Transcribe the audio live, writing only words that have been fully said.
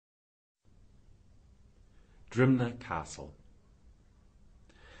Drimnagh Castle.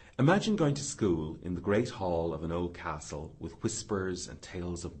 Imagine going to school in the great hall of an old castle with whispers and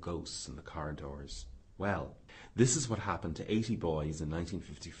tales of ghosts in the corridors. Well, this is what happened to 80 boys in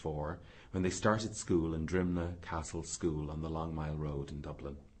 1954 when they started school in Drimnagh Castle School on the Long Mile Road in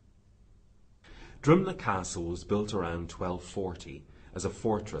Dublin. Drimnagh Castle was built around 1240 as a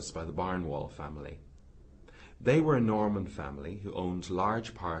fortress by the Barnewall family. They were a Norman family who owned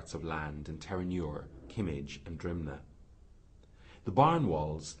large parts of land in Terenure, Kimmage and Drimnagh. The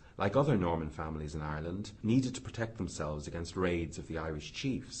Barnewalls, like other Norman families in Ireland, needed to protect themselves against raids of the Irish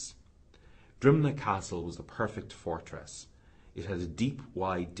chiefs. Drimnagh Castle was the perfect fortress. It had a deep,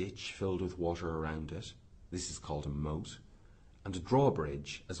 wide ditch filled with water around it. This is called a moat, and a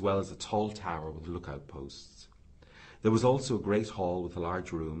drawbridge, as well as a tall tower with lookout posts. There was also a great hall with a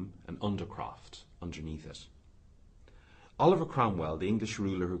large room and undercroft underneath it. Oliver Cromwell, the English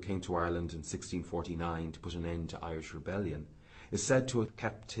ruler who came to Ireland in 1649 to put an end to Irish rebellion, is said to have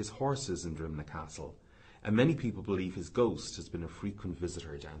kept his horses in Drimnagh Castle, and many people believe his ghost has been a frequent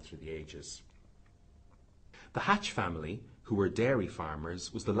visitor down through the ages. The Hatch family, who were dairy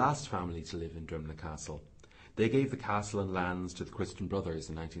farmers, was the last family to live in Drimnagh Castle. They gave the castle and lands to the Christian Brothers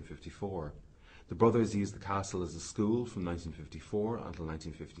in 1954. The Brothers used the castle as a school from 1954 until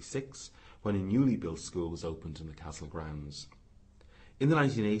 1956, when a newly built school was opened in the castle grounds. In the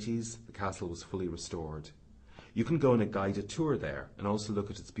 1980s, the castle was fully restored. You can go on a guided tour there and also look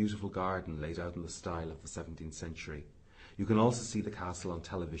at its beautiful garden laid out in the style of the 17th century. You can also see the castle on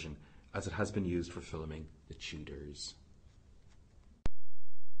television, as it has been used for filming The Tudors.